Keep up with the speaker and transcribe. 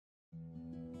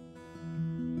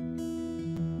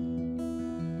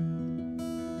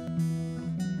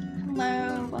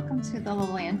welcome to the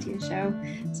Lalantia show.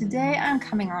 Today I'm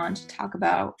coming on to talk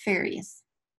about fairies.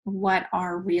 What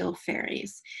are real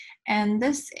fairies? And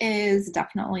this is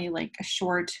definitely like a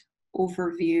short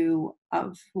overview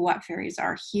of what fairies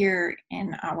are here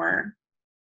in our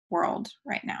world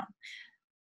right now.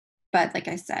 But like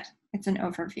I said, it's an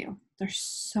overview. There's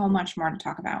so much more to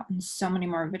talk about and so many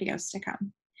more videos to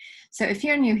come. So if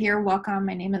you're new here, welcome.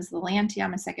 My name is Lalantia.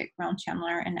 I'm a psychic realm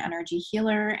channeler and energy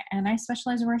healer, and I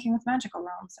specialize in working with magical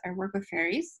realms. I work with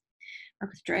fairies,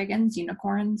 work with dragons,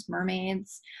 unicorns,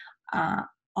 mermaids,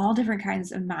 all different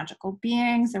kinds of magical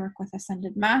beings. I work with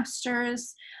ascended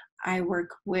masters. I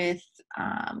work with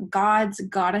gods,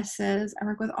 goddesses. I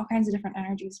work with all kinds of different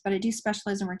energies, but I do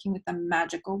specialize in working with the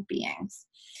magical beings.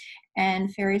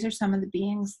 And fairies are some of the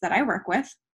beings that I work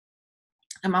with.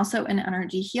 I'm also an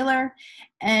energy healer,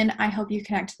 and I help you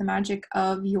connect to the magic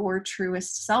of your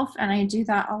truest self, and I do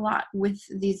that a lot with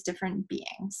these different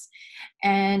beings.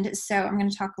 And so I'm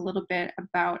going to talk a little bit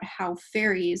about how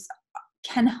fairies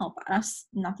can help us.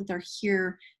 Not that they're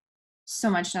here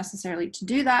so much necessarily to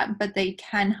do that, but they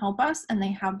can help us, and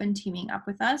they have been teaming up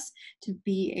with us to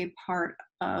be a part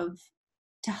of,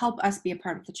 to help us be a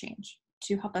part of the change,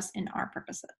 to help us in our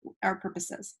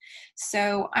purposes.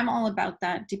 So I'm all about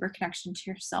that deeper connection to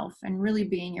yourself and really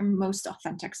being your most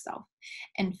authentic self.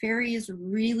 And fairies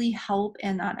really help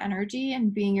in that energy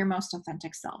and being your most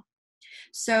authentic self.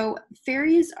 So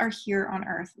fairies are here on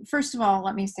Earth. First of all,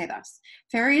 let me say this.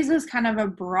 Fairies is kind of a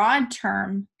broad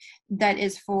term that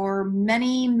is for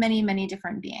many, many, many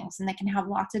different beings. And they can have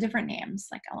lots of different names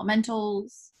like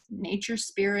elementals, nature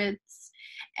spirits,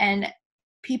 and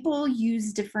people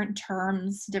use different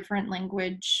terms, different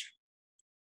language,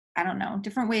 I don't know,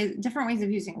 different ways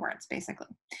of using words, basically.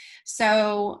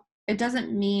 So it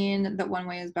doesn't mean that one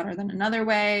way is better than another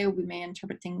way. We may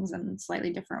interpret things in a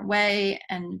slightly different way,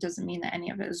 and it doesn't mean that any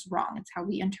of it is wrong. It's how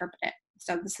we interpret it.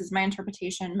 So this is my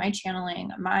interpretation, my channeling,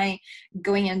 my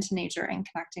going into nature and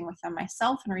connecting with them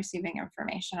myself and receiving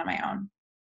information on my own.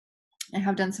 I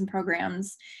have done some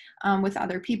programs with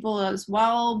other people as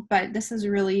well, but this is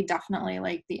really definitely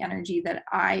like the energy that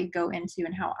I go into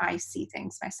and how I see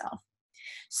things myself.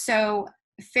 So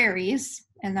fairies,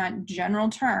 in that general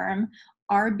term,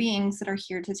 are beings that are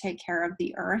here to take care of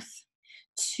the earth,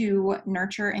 to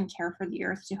nurture and care for the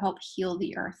earth, to help heal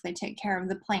the earth. They take care of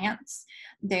the plants.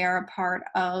 They are a part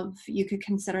of, you could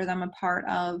consider them a part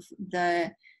of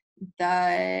the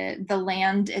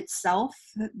land itself.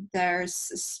 There's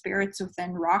spirits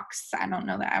within rocks. I don't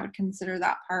know that I would consider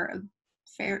that part of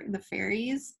the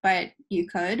fairies, but you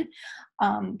could,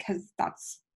 because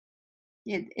that's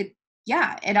it.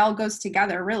 Yeah, it all goes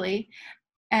together, really.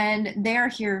 And they are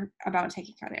here about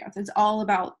taking care of the earth. It's all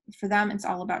about, for them, it's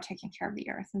all about taking care of the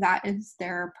earth. That is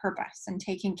their purpose, and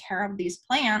taking care of these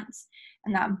plants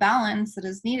and that balance that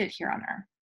is needed here on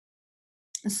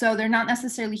earth. So they're not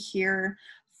necessarily here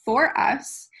for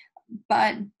us,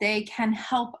 but they can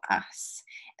help us.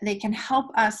 They can help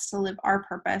us to live our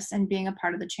purpose and being a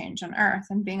part of the change on earth,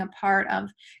 and being a part of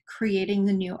creating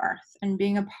the new earth, and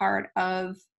being a part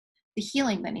of the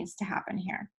healing that needs to happen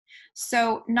here.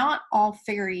 So not all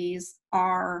fairies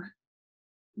are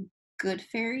good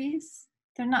fairies.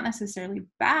 They're not necessarily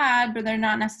bad, but they're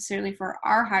not necessarily for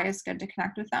our highest good to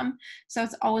connect with them. So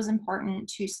it's always important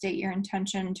to state your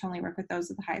intention to only work with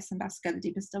those of the highest and best good, the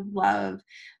deepest of love,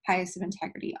 highest of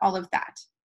integrity, all of that.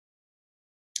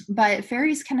 But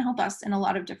fairies can help us in a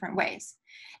lot of different ways.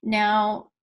 Now,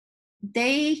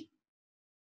 they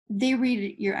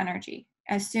read your energy.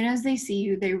 As soon as they see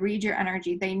you, they read your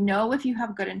energy. They know if you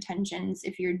have good intentions,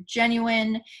 if you're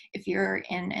genuine, if you're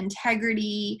in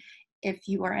integrity, if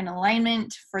you are in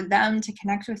alignment for them to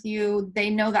connect with you. They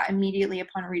know that immediately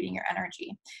upon reading your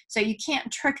energy. So you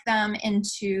can't trick them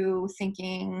into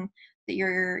thinking that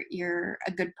you're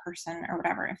a good person or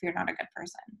whatever if you're not a good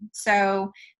person.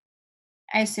 So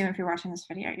I assume if you're watching this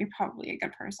video, you're probably a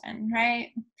good person, right?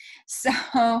 So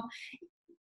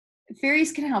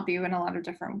fairies can help you in a lot of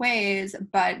different ways,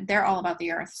 but they're all about the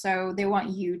earth. So they want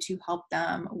you to help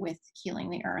them with healing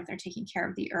the earth, or taking care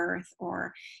of the earth,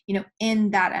 or, you know,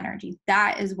 in that energy.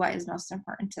 That is what is most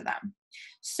important to them.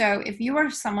 So if you are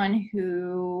someone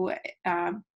who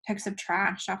picks up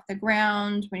trash off the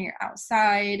ground when you're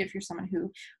outside, if you're someone who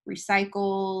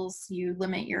recycles, you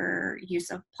limit your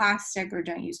use of plastic or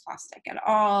don't use plastic at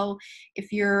all,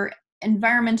 if you're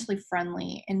environmentally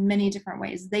friendly in many different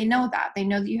ways. They know that. They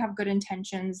know that you have good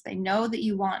intentions. They know that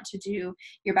you want to do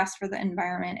your best for the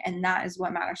environment, and that is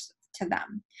what matters to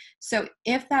them. So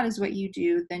if that is what you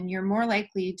do, then you're more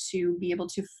likely to be able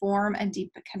to form a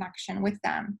deep connection with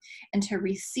them and to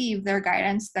receive their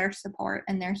guidance, their support,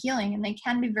 and their healing. And they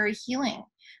can be very healing.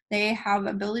 They have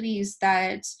abilities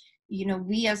that, you know,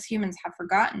 we as humans have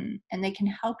forgotten, and they can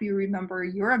help you remember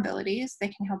your abilities. They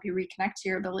can help you reconnect to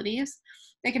your abilities.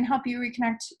 They can help you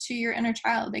reconnect to your inner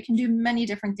child. They can do many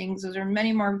different things. Those are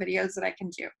many more videos that I can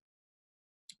do.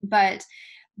 But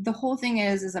the whole thing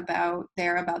is about,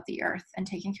 they're about the earth and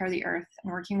taking care of the earth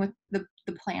and working with the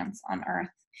plants on earth.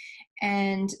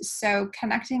 And so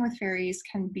connecting with fairies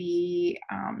can be,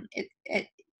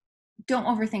 don't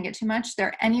overthink it too much.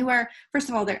 They're anywhere. First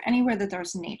of all, they're anywhere that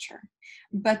there's nature.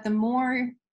 But the more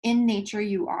in nature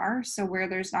you are, so where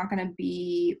there's not going to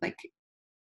be like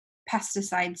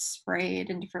pesticides sprayed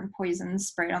and different poisons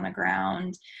sprayed on the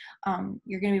ground,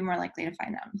 you're going to be more likely to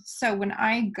find them. So when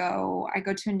I go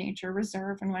to a nature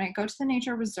reserve, and when I go to the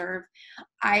nature reserve,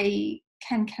 I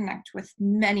can connect with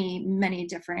many, many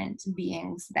different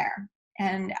beings there.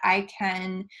 And I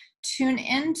can tune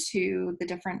into the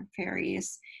different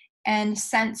fairies and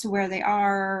sense where they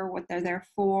are, what they're there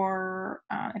for.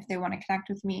 If they want to connect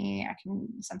with me, I can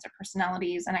sense their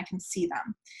personalities, and I can see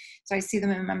them. So I see them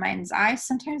in my mind's eye.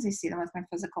 Sometimes I see them with my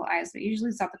physical eyes, but usually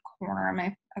it's at the corner of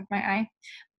my eye.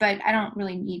 But I don't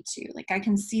really need to. Like, I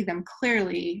can see them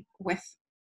clearly with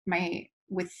my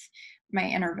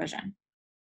inner vision.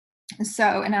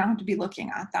 So, and I don't have to be looking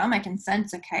at them. I can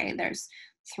sense, okay, there's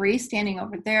 3 standing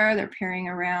over there. They're peering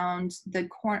around the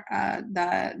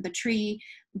tree.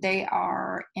 They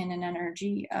are in an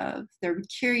energy of, they're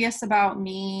curious about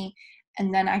me.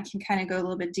 And then I can kind of go a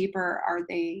little bit deeper. Are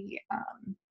they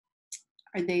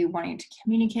wanting to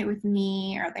communicate with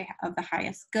me? Are they of the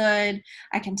highest good?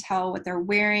 I can tell what they're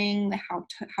wearing,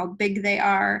 how big they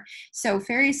are. So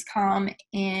fairies come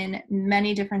in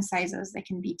many different sizes. They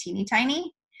can be teeny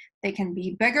tiny. They can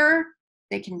be bigger.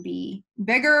 They can be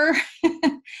bigger.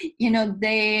 You know,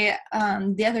 the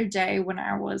other day when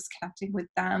I was connecting with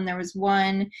them, there was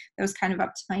one that was kind of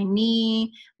up to my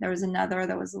knee. There was another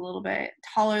that was a little bit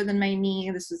taller than my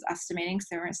knee. This was estimating, so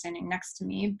they weren't standing next to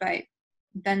me, but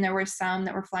then there were some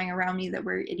that were flying around me that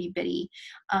were itty bitty.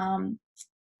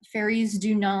 Fairies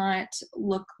do not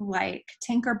look like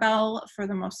Tinkerbell for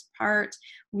the most part.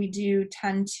 We do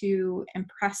tend to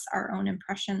impress our own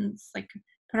impressions, like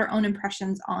put our own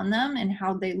impressions on them and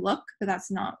how they look, but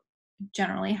that's not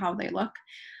generally how they look.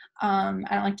 I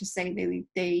don't like to say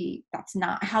that's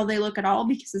not how they look at all,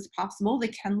 because it's possible they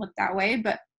can look that way,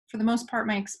 but for the most part,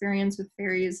 my experience with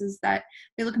fairies is that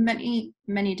they look many,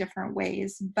 many different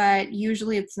ways, but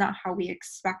usually it's not how we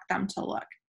expect them to look.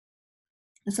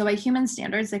 So by human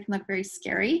standards, they can look very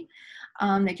scary.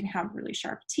 They can have really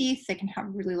sharp teeth. They can have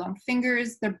really long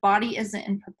fingers. Their body isn't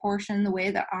in proportion the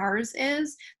way that ours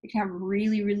is. They can have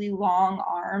really, really long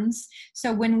arms.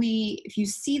 So if you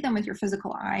see them with your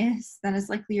physical eyes, then it's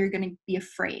likely you're going to be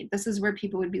afraid. This is where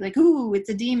people would be like, ooh, it's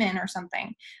a demon or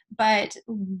something. But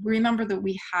remember that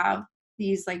we have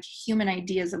these like human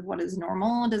ideas of what is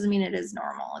normal. It doesn't mean it is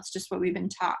normal. It's just what we've been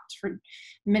taught for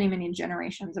many, many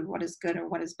generations of what is good or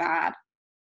what is bad.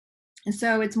 And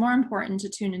so it's more important to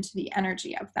tune into the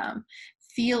energy of them,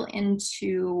 feel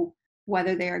into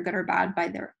whether they are good or bad by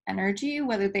their energy,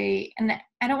 and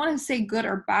I don't want to say good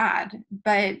or bad,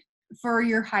 but for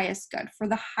your highest good, for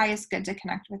the highest good to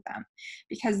connect with them,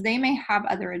 because they may have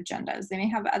other agendas. They may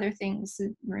have other things.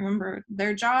 Remember,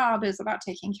 their job is about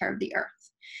taking care of the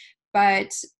earth,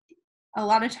 but a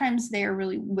lot of times they are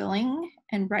really willing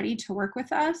and ready to work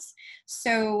with us.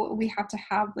 So we have to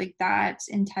have like that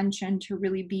intention to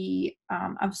really be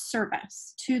of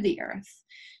service to the earth,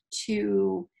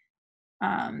 to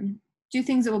do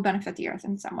things that will benefit the earth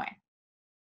in some way.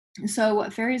 So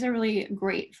fairies are really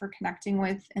great for connecting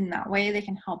with in that way. They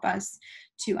can help us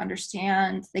to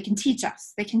understand. They can teach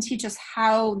us. They can teach us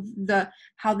how the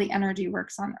energy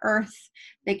works on Earth.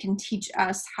 They can teach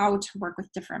us how to work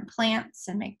with different plants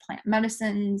and make plant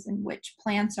medicines, and which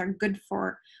plants are good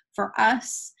for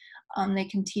us. They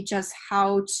can teach us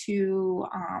how to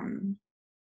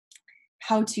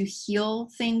heal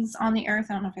things on the earth.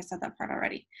 I don't know if I said that part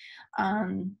already.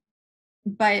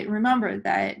 But remember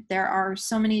that there are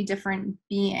so many different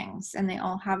beings, and they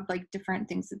all have like different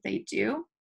things that they do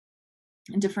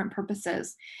and different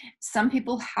purposes. Some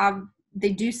people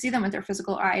they do see them with their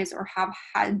physical eyes, or have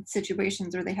had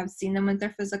situations where they have seen them with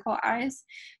their physical eyes.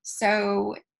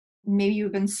 So maybe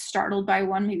you've been startled by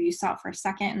one, maybe you saw it for a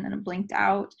second and then it blinked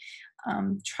out.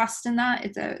 Trust in that.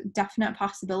 It's a definite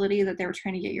possibility that they were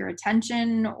trying to get your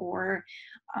attention, or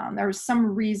there was some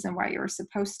reason why you were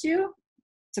supposed to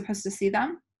see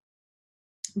them.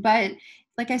 But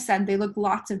like I said, they look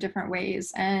lots of different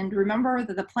ways. And remember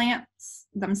that the plants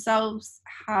themselves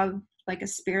have like a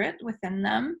spirit within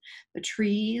them. The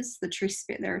trees, they're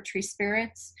tree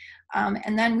spirits.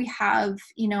 And then we have,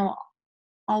 you know,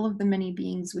 all of the many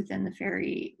beings within the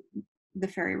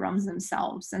fairy realms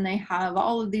themselves, and they have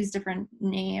all of these different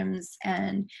names,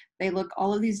 and they look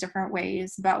all of these different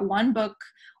ways. But one book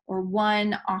or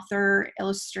one author,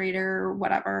 illustrator,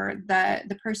 whatever,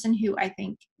 the person who I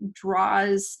think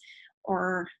draws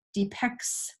or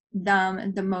depicts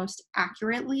them the most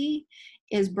accurately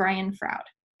is Brian Froud.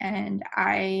 And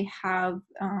I have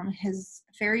his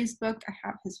fairies book, I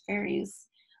have his fairies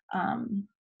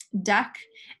deck,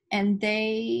 and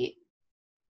they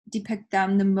depict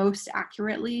them the most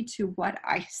accurately to what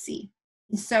I see.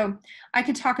 So I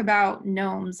could talk about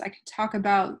gnomes. I could talk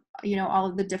about, you know, all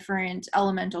of the different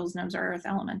elementals. Gnomes are earth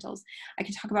elementals. I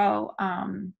could talk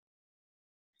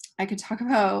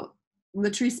about the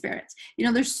tree spirits. You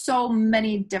know, there's so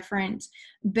many different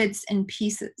bits and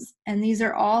pieces, and these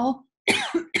are all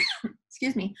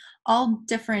excuse me, all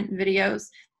different videos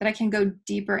that I can go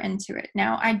deeper into it.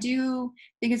 Now, I do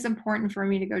think it's important for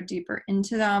me to go deeper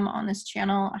into them on this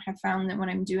channel. I have found that when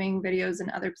I'm doing videos in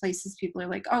other places, people are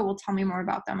like, oh, well, tell me more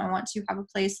about them. I want to have a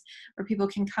place where people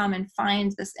can come and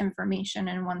find this information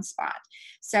in one spot.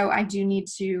 So I do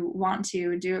want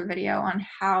to do a video on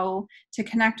how to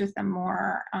connect with them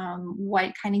more,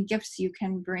 what kind of gifts you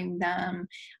can bring them,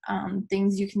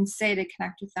 things you can say to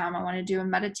connect with them. I want to do a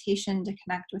meditation to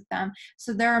connect with them.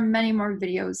 So there are many more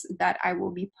videos that I will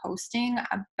be posting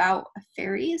about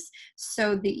fairies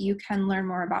so that you can learn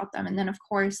more about them. And then, of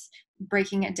course,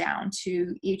 breaking it down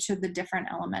to each of the different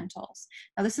elementals.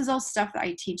 Now, this is all stuff that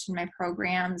I teach in my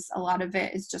programs. A lot of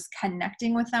it is just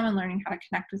connecting with them and learning how to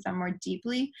connect with them more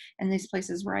deeply in these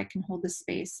places where I can hold the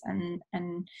space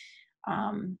and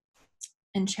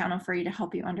channel for you to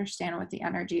help you understand what the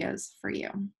energy is for you.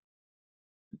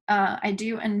 I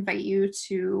do invite you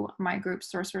to my group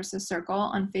Sorceress' Circle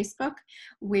on Facebook,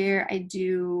 where I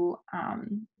do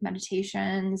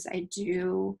meditations. I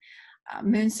do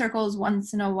moon circles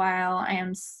once in a while.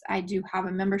 I do have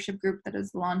a membership group that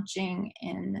is launching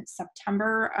in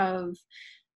September of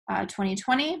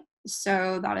 2020.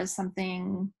 So that is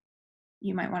something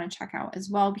you might want to check out as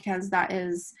well, because that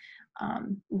is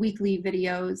weekly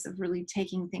videos of really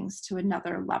taking things to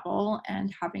another level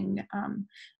and having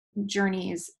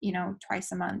journeys, you know,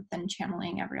 twice a month, and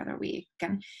channeling every other week,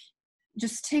 and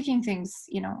just taking things,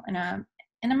 you know, in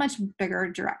a much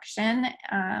bigger direction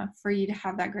for you to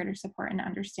have that greater support and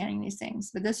understanding these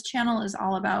things. But this channel is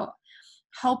all about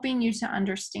helping you to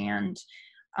understand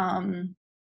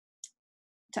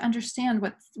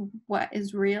what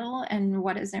is real and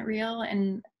what isn't real.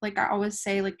 And like I always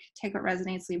say, like, take what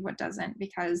resonates, leave what doesn't,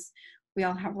 because we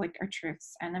all have like our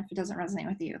truths, and if it doesn't resonate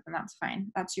with you, then that's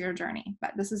fine. That's your journey.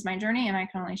 But this is my journey, and I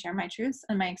can only share my truths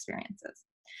and my experiences.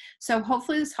 So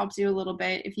hopefully this helps you a little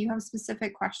bit. If you have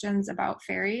specific questions about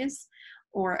fairies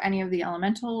or any of the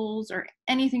elementals or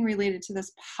anything related to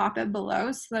this, pop it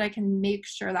below so that I can make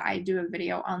sure that I do a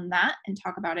video on that and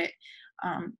talk about it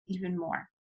even more.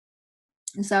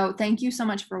 So thank you so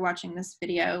much for watching this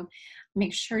video.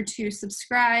 Make sure to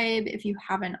subscribe if you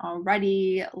haven't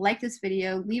already, like this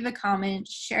video, leave a comment,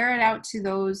 share it out to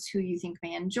those who you think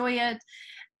may enjoy it.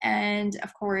 And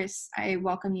of course, I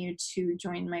welcome you to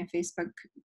join my Facebook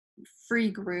free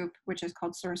group, which is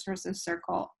called Sorceress'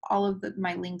 Circle. All of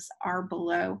my links are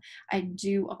below. I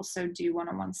do also do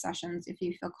one-on-one sessions if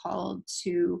you feel called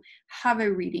to have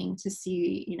a reading to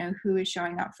see, you know, who is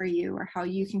showing up for you or how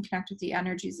you can connect with the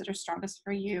energies that are strongest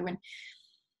for you, and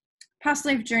past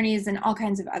life journeys and all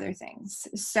kinds of other things.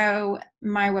 So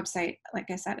my website, like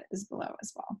I said, is below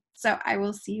as well. So I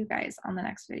will see you guys on the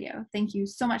next video. Thank you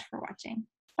so much for watching.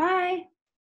 Bye.